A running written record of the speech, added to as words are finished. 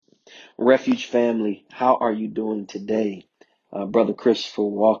Refuge family, how are you doing today? Brother Christopher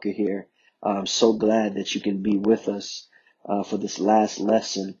Walker here. I'm so glad that you can be with us for this last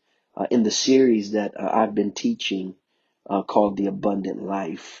lesson in the series that I've been teaching called The Abundant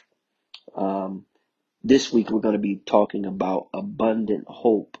Life. This week we're going to be talking about abundant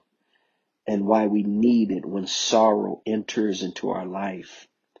hope and why we need it when sorrow enters into our life.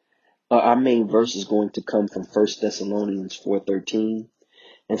 Our main verse is going to come from 1 Thessalonians 4:13.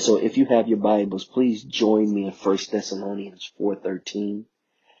 And so if you have your Bibles, please join me in 1 Thessalonians 4:13.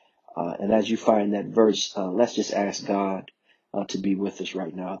 And as you find that verse, let's just ask God to be with us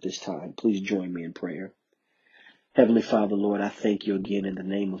right now at this time. Please join me in prayer. Heavenly Father, Lord, I thank you again in the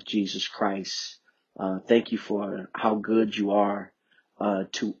name of Jesus Christ. Thank you for how good you are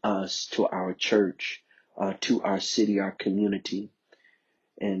to us, to our church, to our city, our community.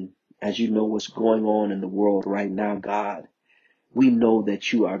 And as you know what's going on in the world right now, God, we know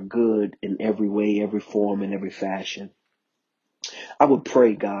that you are good in every way, every form, and every fashion. I would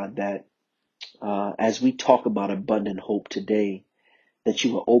pray, God, that as we talk about abundant hope today, that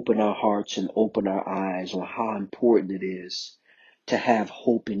you will open our hearts and open our eyes on how important it is to have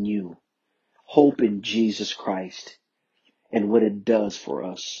hope in you, hope in Jesus Christ, and what it does for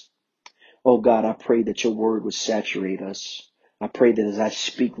us. Oh God, I pray that your word would saturate us. I pray that as I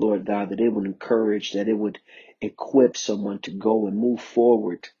speak, Lord God, that it would encourage, that it would equip someone to go and move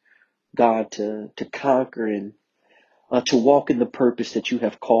forward, God, to conquer and to walk in the purpose that you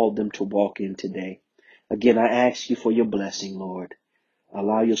have called them to walk in today. Again, I ask you for your blessing, Lord.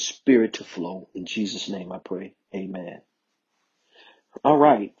 Allow your spirit to flow. In Jesus' name I pray. Amen. All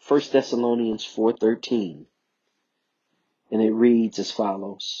right, 1 Thessalonians 4:13. And it reads as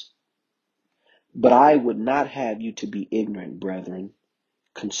follows. But I would not have you to be ignorant, brethren,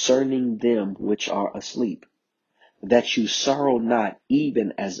 concerning them which are asleep, that you sorrow not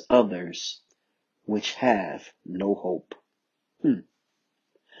even as others which have no hope.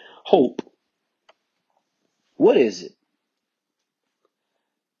 Hope. What is it?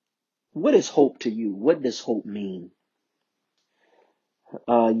 What is hope to you? What does hope mean?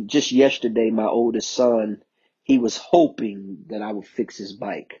 Just yesterday, my oldest son, he was hoping that I would fix his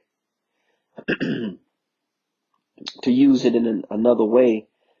bike. To use it in another way,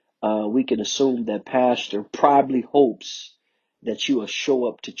 we can assume that pastor probably hopes that you will show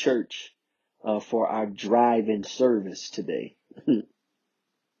up to church for our drive-in service today.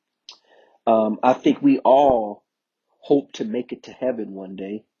 I think we all hope to make it to heaven one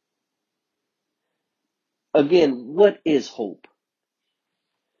day. Again, what is hope?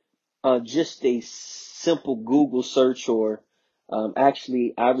 Just a simple Google search, or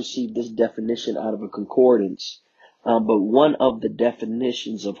actually, I received this definition out of a concordance. But one of the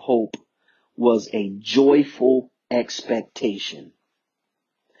definitions of hope was a joyful expectation.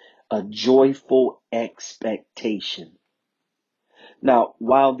 A joyful expectation. Now,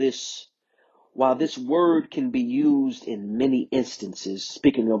 while this word can be used in many instances,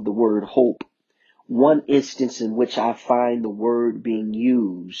 speaking of the word hope, one instance in which I find the word being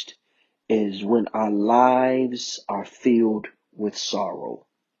used is when our lives are filled with sorrow.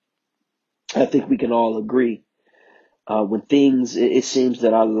 I think we can all agree. When it seems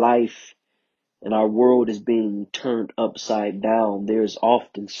that our life and our world is being turned upside down, there's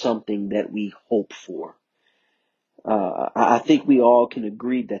often something that we hope for. I think we all can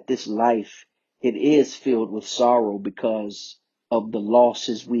agree that this life, it is filled with sorrow because of the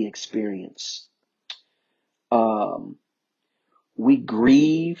losses we experience. We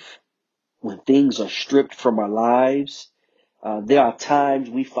grieve when things are stripped from our lives. There are times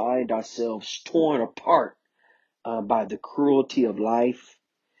we find ourselves torn apart by the cruelty of life.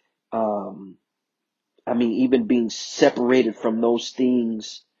 Even being separated from those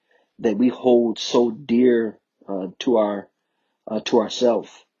things that we hold so dear to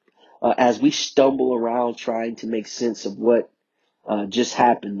ourselves. As we stumble around trying to make sense of what just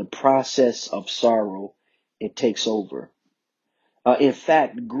happened, the process of sorrow, it takes over. In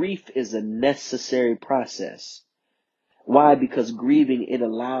fact, grief is a necessary process. Why? Because grieving, it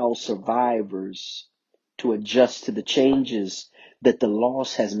allows survivors to adjust to the changes that the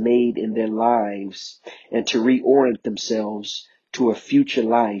loss has made in their lives and to reorient themselves to a future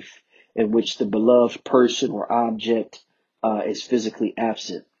life in which the beloved person or object is physically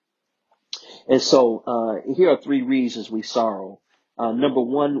absent. And so here are 3 reasons we sorrow. Number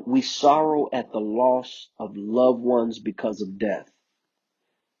 1, we sorrow at the loss of loved ones because of death.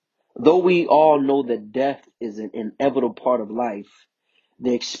 Though we all know that death is an inevitable part of life,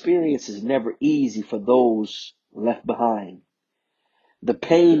 the experience is never easy for those left behind. The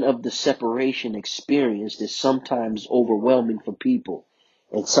pain of the separation experienced is sometimes overwhelming for people,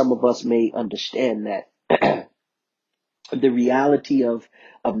 And some of us may understand that the reality of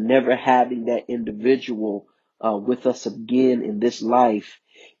never having that individual with us again in this life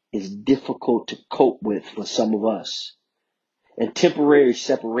is difficult to cope with for some of us. And temporary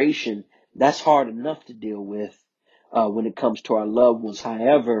separation, that's hard enough to deal with when it comes to our loved ones.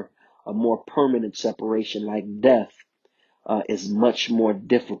 However, a more permanent separation like death is much more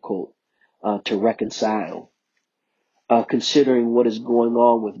difficult to reconcile. Considering what is going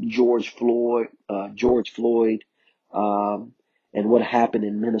on with George Floyd, um, and what happened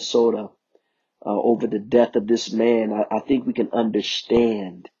in Minnesota over the death of this man, I think we can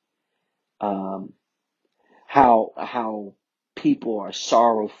understand um, how people are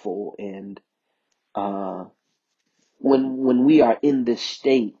sorrowful, and uh, when we are in this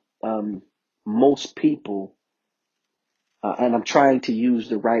state, most people, and I'm trying to use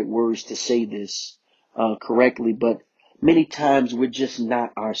the right words to say this correctly, but many times we're just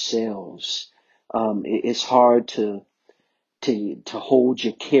not ourselves. It's hard to hold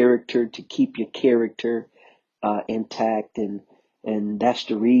your character, to keep your character intact, and that's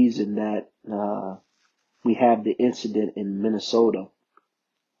the reason that we have the incident in Minnesota.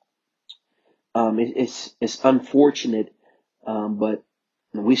 It's unfortunate, but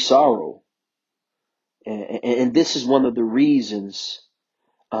we sorrow, and this is one of the reasons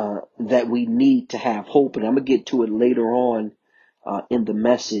that we need to have hope. And I'm gonna get to it later on in the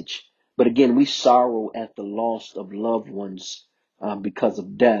message. But again, we sorrow at the loss of loved ones because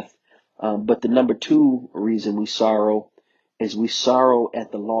of death. But the number two reason we sorrow is we sorrow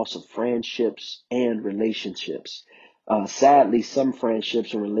at the loss of friendships and relationships. Sadly, some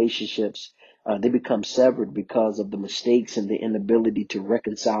friendships and relationships they become severed because of the mistakes and the inability to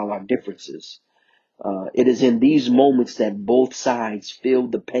reconcile our differences. It is in these moments that both sides feel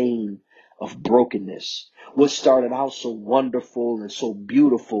the pain of brokenness. What started out so wonderful and so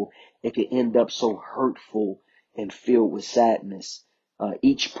beautiful, it can end up so hurtful and filled with sadness.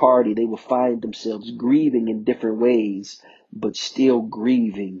 Each party, they will find themselves grieving in different ways, but still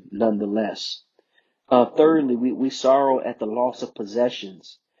grieving nonetheless. Thirdly, we sorrow at the loss of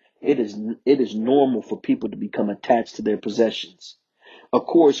possessions. It is normal for people to become attached to their possessions. Of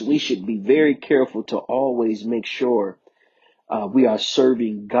course, we should be very careful to always make sure we are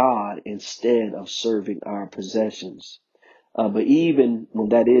serving God instead of serving our possessions. But even when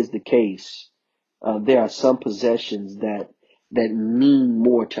that is the case, there are some possessions that mean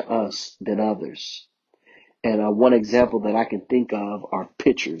more to us than others. And one example that I can think of are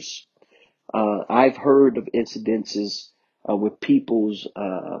pictures. I've heard of incidences where people's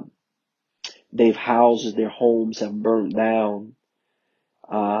they've houses, their homes have burned down,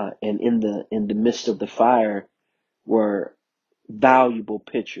 and in the midst of the fire were valuable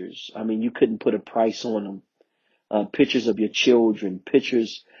pictures. I mean, you couldn't put a price on them. Pictures of your children,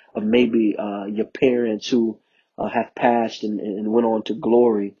 pictures of maybe your parents who have passed and went on to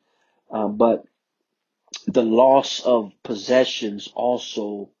glory. But the loss of possessions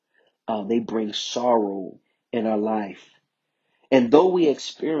also they bring sorrow in our life. And though we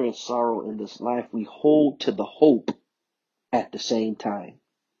experience sorrow in this life, we hold to the hope at the same time.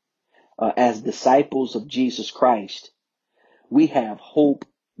 As disciples of Jesus Christ, we have hope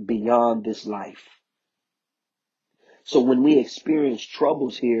beyond this life. So when we experience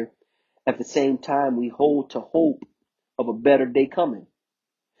troubles here, at the same time, we hold to hope of a better day coming.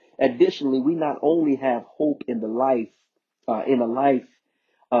 Additionally, we not only have hope in the life, in a life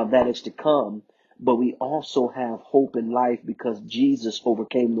that is to come, but we also have hope in life because Jesus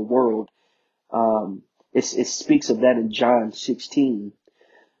overcame the world. It speaks of that in John 16.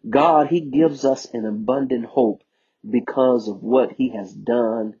 God, he gives us an abundant hope because of what he has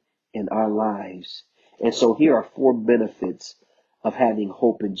done in our lives. And so here are four benefits of having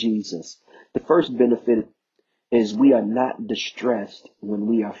hope in Jesus. The first benefit is we are not distressed when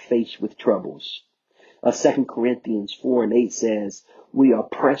we are faced with troubles. 2 Corinthians 4:8 says, we are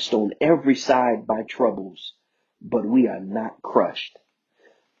pressed on every side by troubles, but we are not crushed.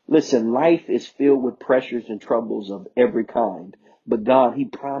 Listen, life is filled with pressures and troubles of every kind, but God, he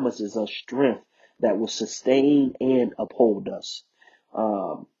promises us strength that will sustain and uphold us.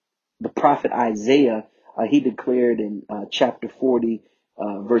 Um, the prophet Isaiah, he declared in chapter 40,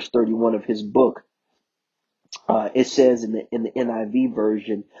 verse 31 of his book, it says in the NIV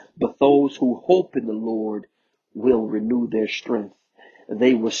version, but those who hope in the Lord will renew their strength.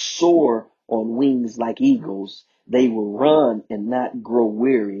 They will soar on wings like eagles. They will run and not grow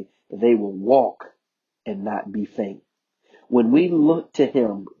weary. They will walk and not be faint. When we look to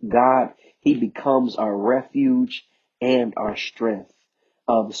him, God, he becomes our refuge and our strength.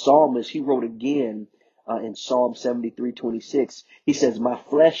 The psalmist, he wrote again in Psalm 73:26. He says, my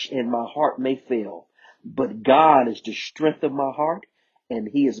flesh and my heart may fail, but God is the strength of my heart, and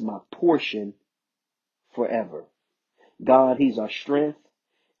he is my portion forever. God, he's our strength,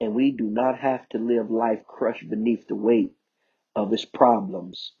 and we do not have to live life crushed beneath the weight of his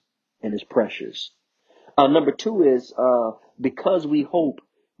problems and his pressures. Number two is, because we hope,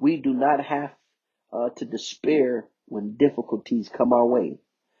 we do not have to despair when difficulties come our way.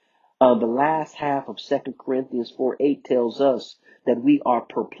 The last half of 2 Corinthians 4:8 tells us that we are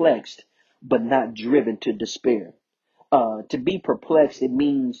perplexed, but not driven to despair. To be perplexed, it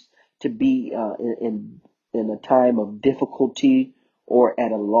means to be in a time of difficulty or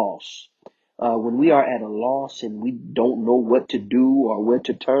at a loss. When we are at a loss and we don't know what to do or where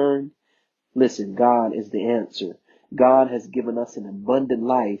to turn, listen, God is the answer. God has given us an abundant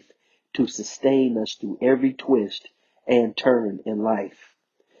life to sustain us through every twist and turn in life.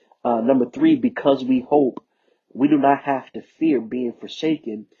 Number three, because we hope, we do not have to fear being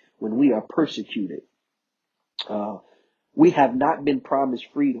forsaken when we are persecuted. Uh, we have not been promised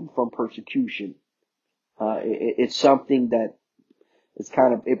freedom from persecution. It's something that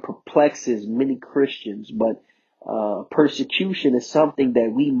it perplexes many Christians, but persecution is something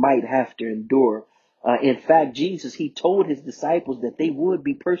that we might have to endure. In fact, Jesus, he told his disciples that they would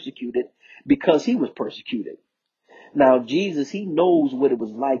be persecuted because he was persecuted. Now, Jesus, he knows what it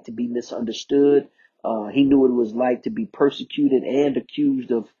was like to be misunderstood. He knew what it was like to be persecuted and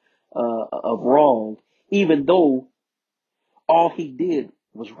accused of wrong, even though all he did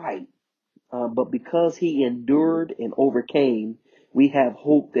was right. But because he endured and overcame, we have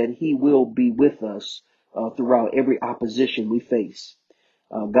hope that he will be with us throughout every opposition we face.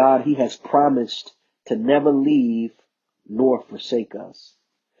 God, he has promised to never leave nor forsake us.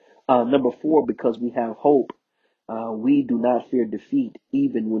 Number four, because we have hope, we do not fear defeat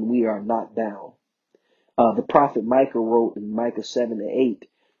even when we are knocked down. The prophet Micah wrote in Micah 7:8,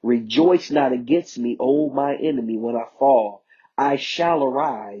 rejoice not against me, O my enemy, when I fall. I shall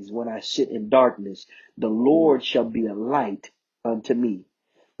arise when I sit in darkness. The Lord shall be a light unto me.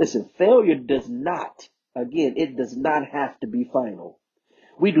 Listen, failure does not, again, it does not have to be final.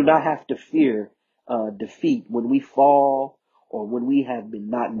 We do not have to fear defeat when we fall or when we have been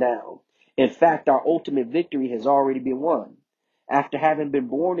knocked down. In fact, our ultimate victory has already been won. After having been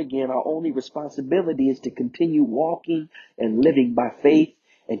born again, our only responsibility is to continue walking and living by faith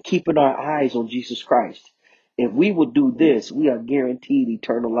and keeping our eyes on Jesus Christ. If we will do this, we are guaranteed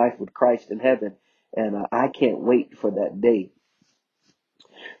eternal life with Christ in heaven. And I can't wait for that day.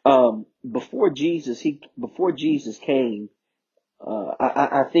 Before Jesus came,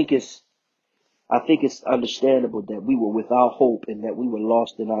 I think it's understandable that we were without hope and that we were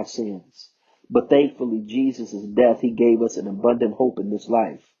lost in our sins. But thankfully, Jesus' death, he gave us an abundant hope in this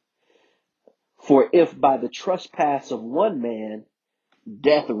life. For if by the trespass of one man,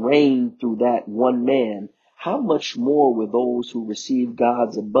 death reigned through that one man, how much more will those who receive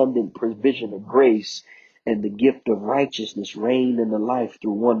God's abundant provision of grace and the gift of righteousness reign in the life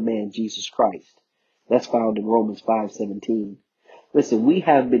through one man, Jesus Christ? That's found in Romans 5:17. Listen, we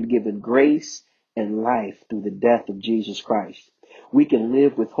have been given grace and life through the death of Jesus Christ. We can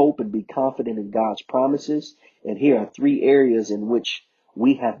live with hope and be confident in God's promises. And here are three areas in which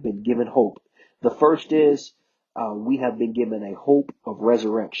we have been given hope. The first is we have been given a hope of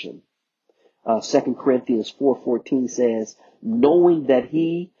resurrection. 2 Corinthians 4:14 says, knowing that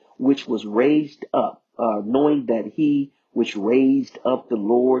he which raised up the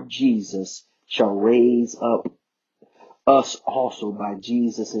Lord Jesus shall raise up us also by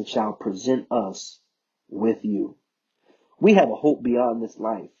Jesus and shall present us with you. We have a hope beyond this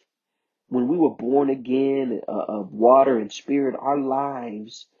life. When we were born again of water and spirit, our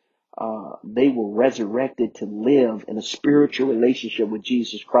lives, they were resurrected to live in a spiritual relationship with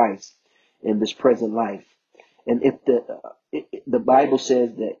Jesus Christ in this present life. And if the Bible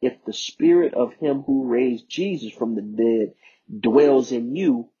says that if the spirit of him who raised Jesus from the dead dwells in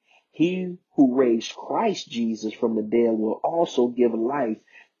you, he who raised Christ Jesus from the dead will also give life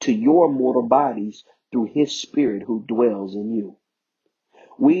to your mortal bodies through his spirit who dwells in you.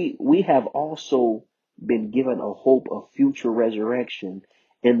 We have also been given a hope of future resurrection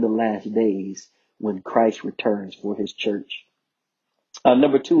in the last days when Christ returns for his church.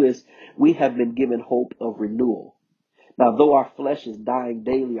 Number two is we have been given hope of renewal. Now, though our flesh is dying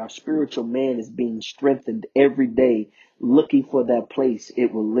daily, our spiritual man is being strengthened every day, looking for that place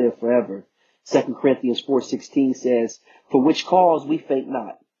it will live forever. 2 Corinthians 4:16 says, for which cause we faint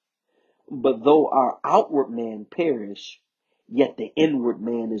not. But though our outward man perish, yet the inward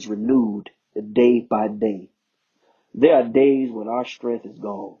man is renewed day by day. There are days when our strength is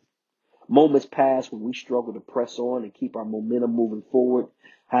gone. Moments pass when we struggle to press on and keep our momentum moving forward.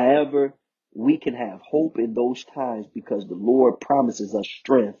 However, we can have hope in those times because the Lord promises us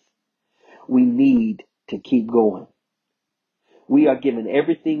strength we need to keep going. We are given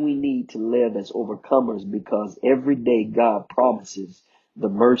everything we need to live as overcomers because every day God promises the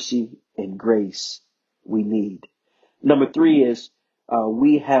mercy and grace we need. Number three is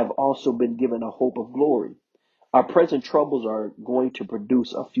we have also been given a hope of glory. Our present troubles are going to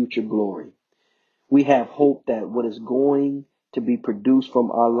produce a future glory. We have hope that what is going to be produced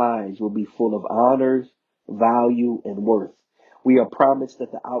from our lives will be full of honors, value, and worth. We are promised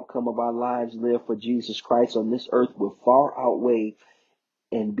that the outcome of our lives lived for Jesus Christ on this earth will far outweigh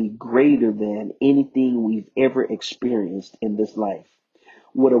and be greater than anything we've ever experienced in this life.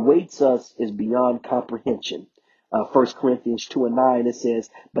 What awaits us is beyond comprehension. 1 Corinthians 2:9, it says,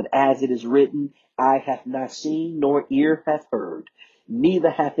 "But as it is written, eye hath not seen, nor ear hath heard, neither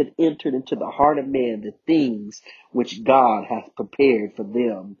hath it entered into the heart of man the things which God hath prepared for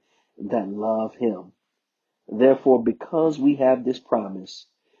them that love him." Therefore, because we have this promise,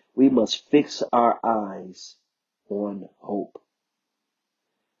 we must fix our eyes on hope.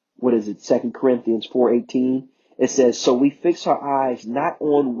 What is it? 2 Corinthians 4:18. It says, "So we fix our eyes not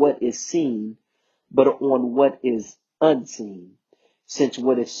on what is seen, but on what is unseen. Since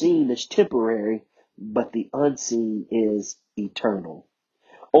what is seen is temporary, but the unseen is eternal."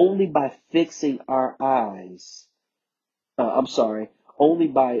 Only by fixing our eyes, I'm sorry, only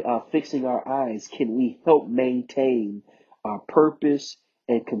by fixing our eyes can we help maintain our purpose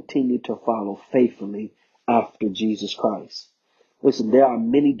and continue to follow faithfully after Jesus Christ. Listen, there are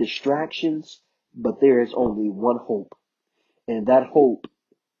many distractions, but there is only one hope. And that hope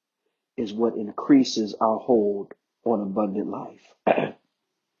is what increases our hold on abundant life.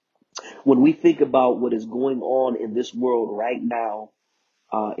 When we think about what is going on in this world right now,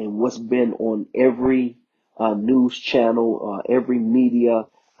 and what's been on every news channel, every media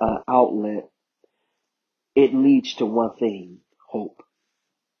outlet, it leads to one thing: hope.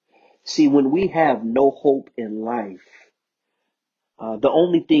 See, when we have no hope in life, the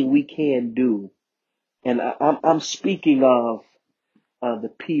only thing we can do, and I'm speaking of the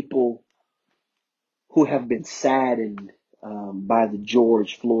people who have been saddened by the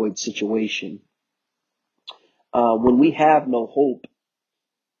George Floyd situation. When we have no hope,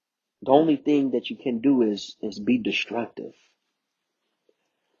 the only thing that you can do is be destructive.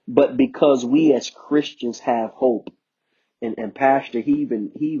 But because we as Christians have hope, and Pastor, he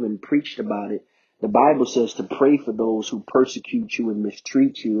even preached about it. The Bible says to pray for those who persecute you and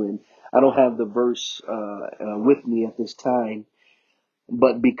mistreat you. And I don't have the verse with me at this time,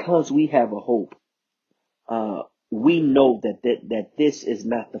 but because we have a hope, we know that this is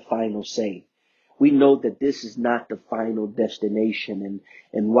not the final say. We know that this is not the final destination.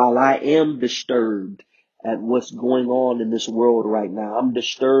 And while I am disturbed at what's going on in this world right now, I'm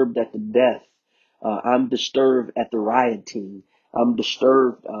disturbed at the death. I'm disturbed at the rioting. I'm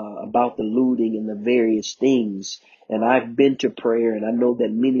disturbed about the looting and the various things. And I've been to prayer, and I know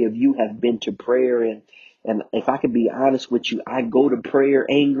that many of you have been to prayer. And if I can be honest with you, I go to prayer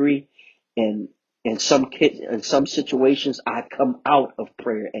angry, and in some situations I come out of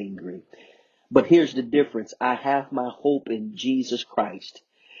prayer angry. But here's the difference: I have my hope in Jesus Christ.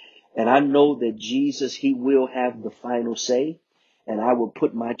 And I know that Jesus, he will have the final say. And I will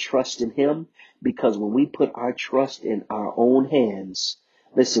put my trust in him, because when we put our trust in our own hands,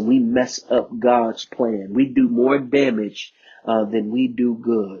 listen, we mess up God's plan. We do more damage than we do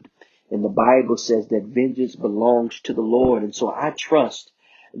good. And the Bible says that vengeance belongs to the Lord. And so I trust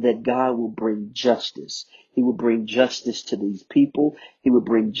that God will bring justice. He will bring justice to these people. He will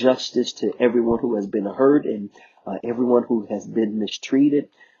bring justice to everyone who has been hurt and everyone who has been mistreated.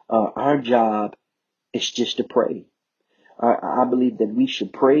 Our job is just to pray. I believe that we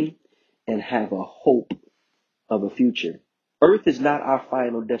should pray and have a hope of a future. Earth is not our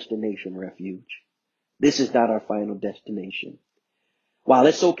final destination, Refuge. This is not our final destination. While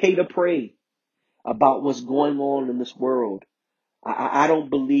it's okay to pray about what's going on in this world, I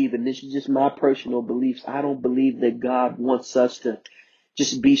don't believe, and this is just my personal beliefs, I don't believe that God wants us to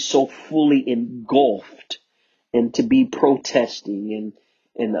just be so fully engulfed and to be protesting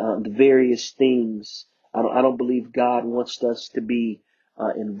and the various things. I don't believe God wants us to be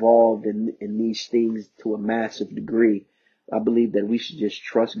involved in these things to a massive degree. I believe that we should just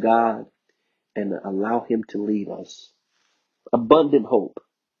trust God and allow him to lead us. Abundant hope.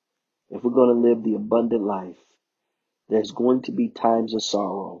 If we're going to live the abundant life, there's going to be times of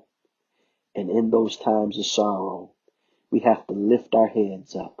sorrow. And in those times of sorrow, we have to lift our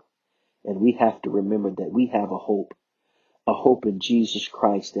heads up, and we have to remember that we have a hope. a hope in Jesus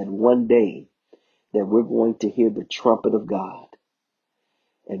Christ that one day that we're going to hear the trumpet of God.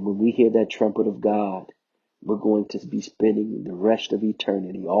 And when we hear that trumpet of God, we're going to be spending the rest of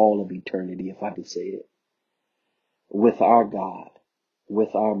eternity, all of eternity, if I could say it, with our God,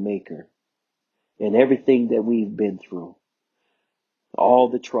 with our Maker, and everything that we've been through, all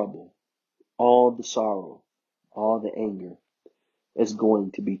the trouble, all the sorrow, all the anger is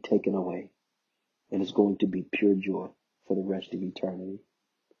going to be taken away, and it's going to be pure joy for the rest of eternity.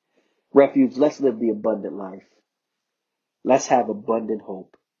 Refuge, let's live the abundant life. Let's have abundant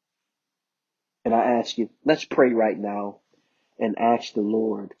hope. And I ask you, let's pray right now and ask the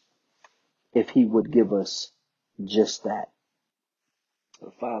Lord if he would give us just that.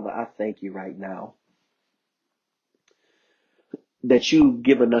 Father, I thank you right now that you've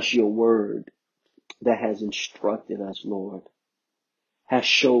given us your word that has instructed us, Lord, has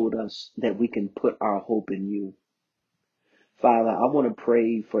showed us that we can put our hope in you. Father, I want to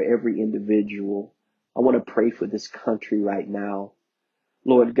pray for every individual. I want to pray for this country right now.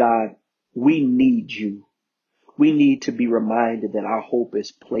 Lord God, we need you. We need to be reminded that our hope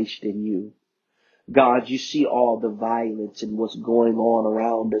is placed in you. God, you see all the violence and what's going on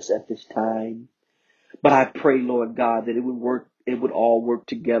around us at this time. But I pray, Lord God, that it would all work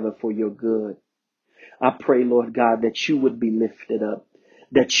together for your good. I pray, Lord God, that you would be lifted up,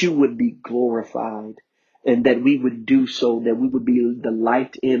 that you would be glorified, and that we would do so, that we would be the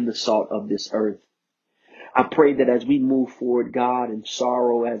light and the salt of this earth. I pray that as we move forward, God, and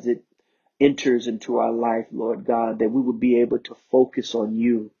sorrow as it enters into our life, Lord God, that we would be able to focus on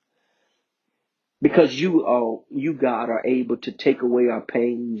you. Because you, God, are able to take away our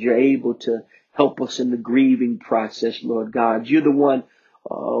pains. You're able to help us in the grieving process, Lord God. You're the one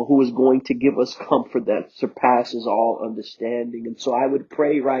who is going to give us comfort that surpasses all understanding. And so I would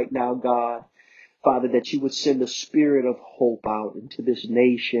pray right now, God, Father, that you would send a spirit of hope out into this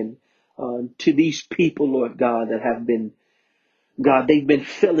nation, to these people, Lord God, that have been, God, they've been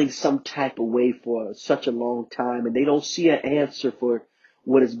feeling some type of way for such a long time, and they don't see an answer for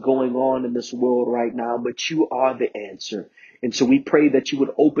what is going on in this world right now, but you are the answer. And so we pray that you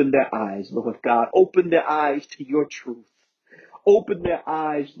would open their eyes, Lord God, open their eyes to your truth. Open their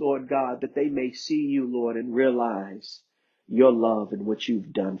eyes, Lord God, that they may see you, Lord, and realize your love and what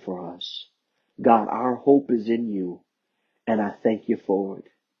you've done for us. God, our hope is in you, and I thank you for it.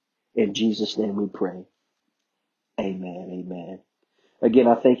 In Jesus' name we pray. Amen. Amen. Again,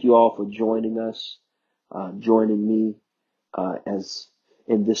 I thank you all for joining us, joining me as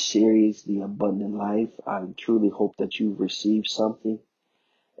in this series, The Abundant Life. I truly hope that you've received something.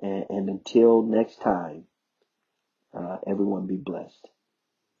 And until next time, everyone be blessed.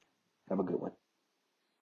 Have a good one.